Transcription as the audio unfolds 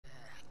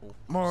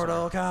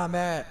Mortal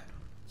Kombat.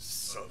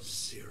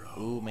 Sub-Zero.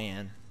 Ooh,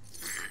 man.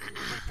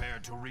 Prepare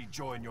to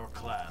rejoin your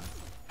clan.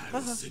 I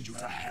will send you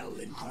to hell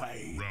in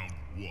clay. Round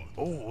one.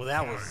 Oh,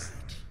 that was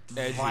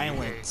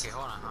violent. Okay,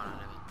 hold on.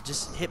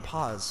 Just hit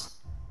pause.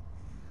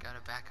 Gotta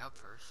back up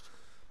first.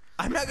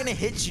 I'm not gonna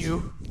hit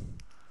you.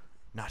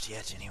 Not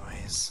yet,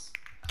 anyways.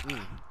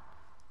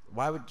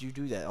 Why would you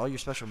do that? All your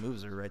special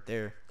moves are right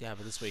there. Yeah,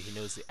 but this way he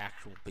knows the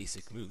actual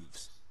basic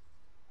moves.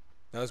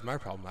 That was my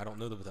problem. I don't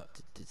know the.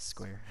 It's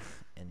square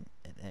and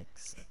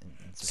X. And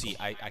See,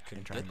 I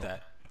couldn't get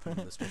that from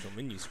the special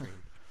menu screen.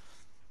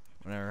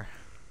 Whatever.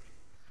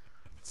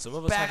 Some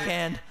of us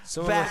Backhand.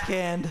 Some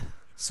Backhand.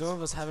 Some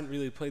of us haven't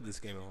really played this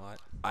game a lot.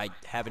 I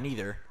haven't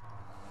either.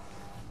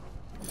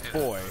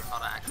 Boy.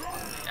 Hold on.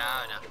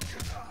 Oh,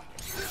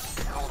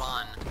 no. Hold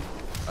on.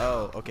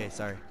 Oh, okay.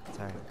 Sorry.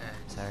 Sorry.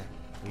 Sorry.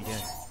 What are you doing?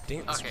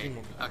 Damn, the screen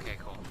won't be- Okay,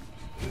 cool.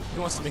 He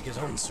wants to make his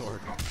own sword.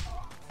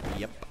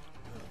 Yep.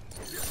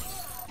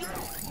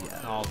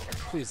 Oh,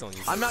 please don't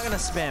use it. I'm not gonna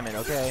spam it,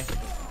 okay?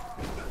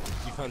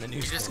 You found the new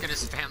You're just sword. gonna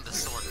spam the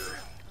sword.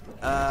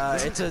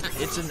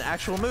 It's an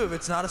actual move.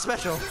 It's not a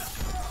special.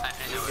 I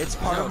know It's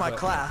part No, of my but-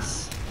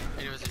 class.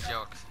 it was a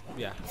joke.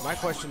 Yeah, my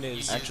question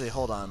is... Actually,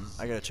 hold on.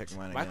 I gotta check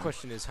mine My again.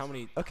 question is how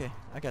many... Okay,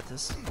 I got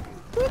this.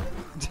 Oh,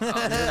 Is that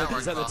that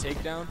the well.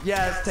 takedown?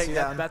 Yeah, it's See,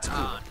 takedown. that's cool.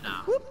 Oh,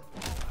 no.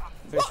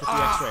 Finish with the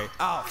X-ray.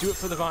 Ow. Do it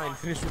for the vine.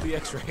 Finish with the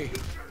X-ray.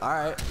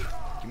 Alright.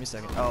 Give me a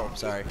second. Oh,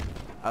 sorry.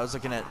 I was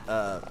looking at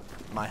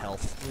my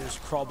health. You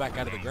just crawl back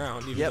out of the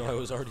ground, even Yep. though I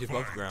was already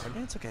above ground.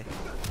 Yeah, it's okay.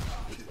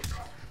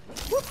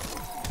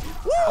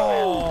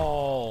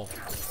 Oh!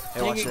 Hey,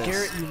 Dang watch it, this.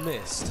 Garrett, you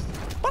missed.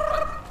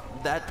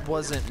 That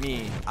wasn't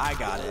me. I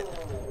got it.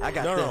 I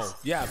got No, this. no,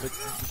 yeah, but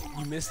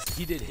you missed.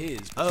 He did his.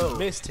 But Oh. You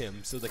missed him,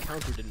 so the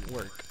counter didn't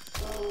work.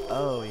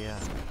 Oh, yeah.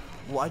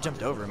 Well, I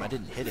jumped over him. I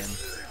didn't hit him.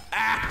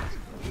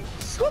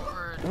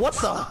 Sword. What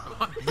the?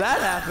 That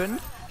happened.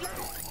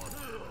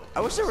 I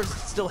wish there was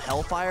still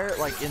Hellfire,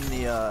 like in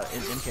the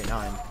in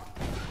MK9.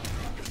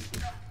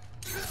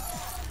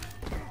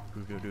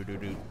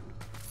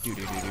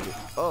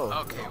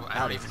 Oh. Okay, well, I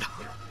don't even know.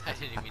 I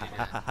didn't even mean to do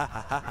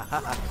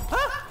that.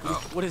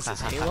 What is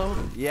this, Halo?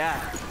 Yeah.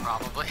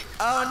 Probably.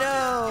 Oh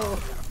no!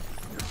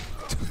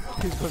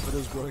 He's going for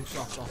those growing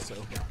shots also.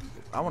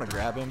 I want to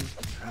grab him.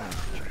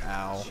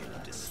 Ow.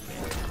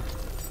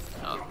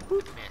 Oh,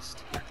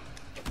 missed.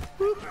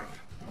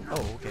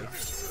 Oh, okay.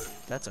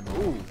 That's a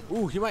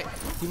Ooh, he might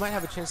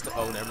have a chance to.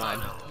 Oh, never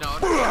mind. No.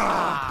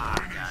 Ah,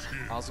 got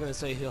it. I was gonna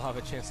say he'll have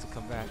a chance to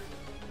come back.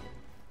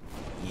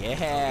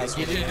 Yeah, get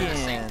You it did the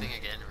same again. thing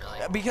again, really.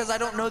 Because I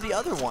don't know the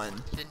other one.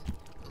 Didn't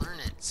learn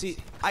it. See,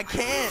 I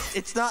can't.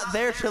 It's not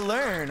there to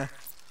learn.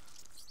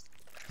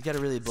 You got a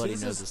really bloody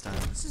this nose is- this time.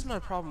 this is my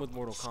problem with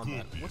Mortal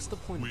Kombat. What's the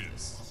point of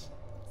this?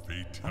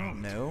 I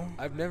don't know.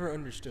 I've never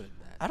understood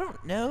that. I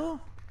don't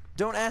know.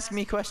 Don't ask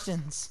me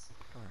questions.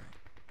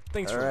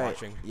 Thanks All for right.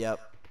 watching.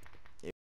 Yep.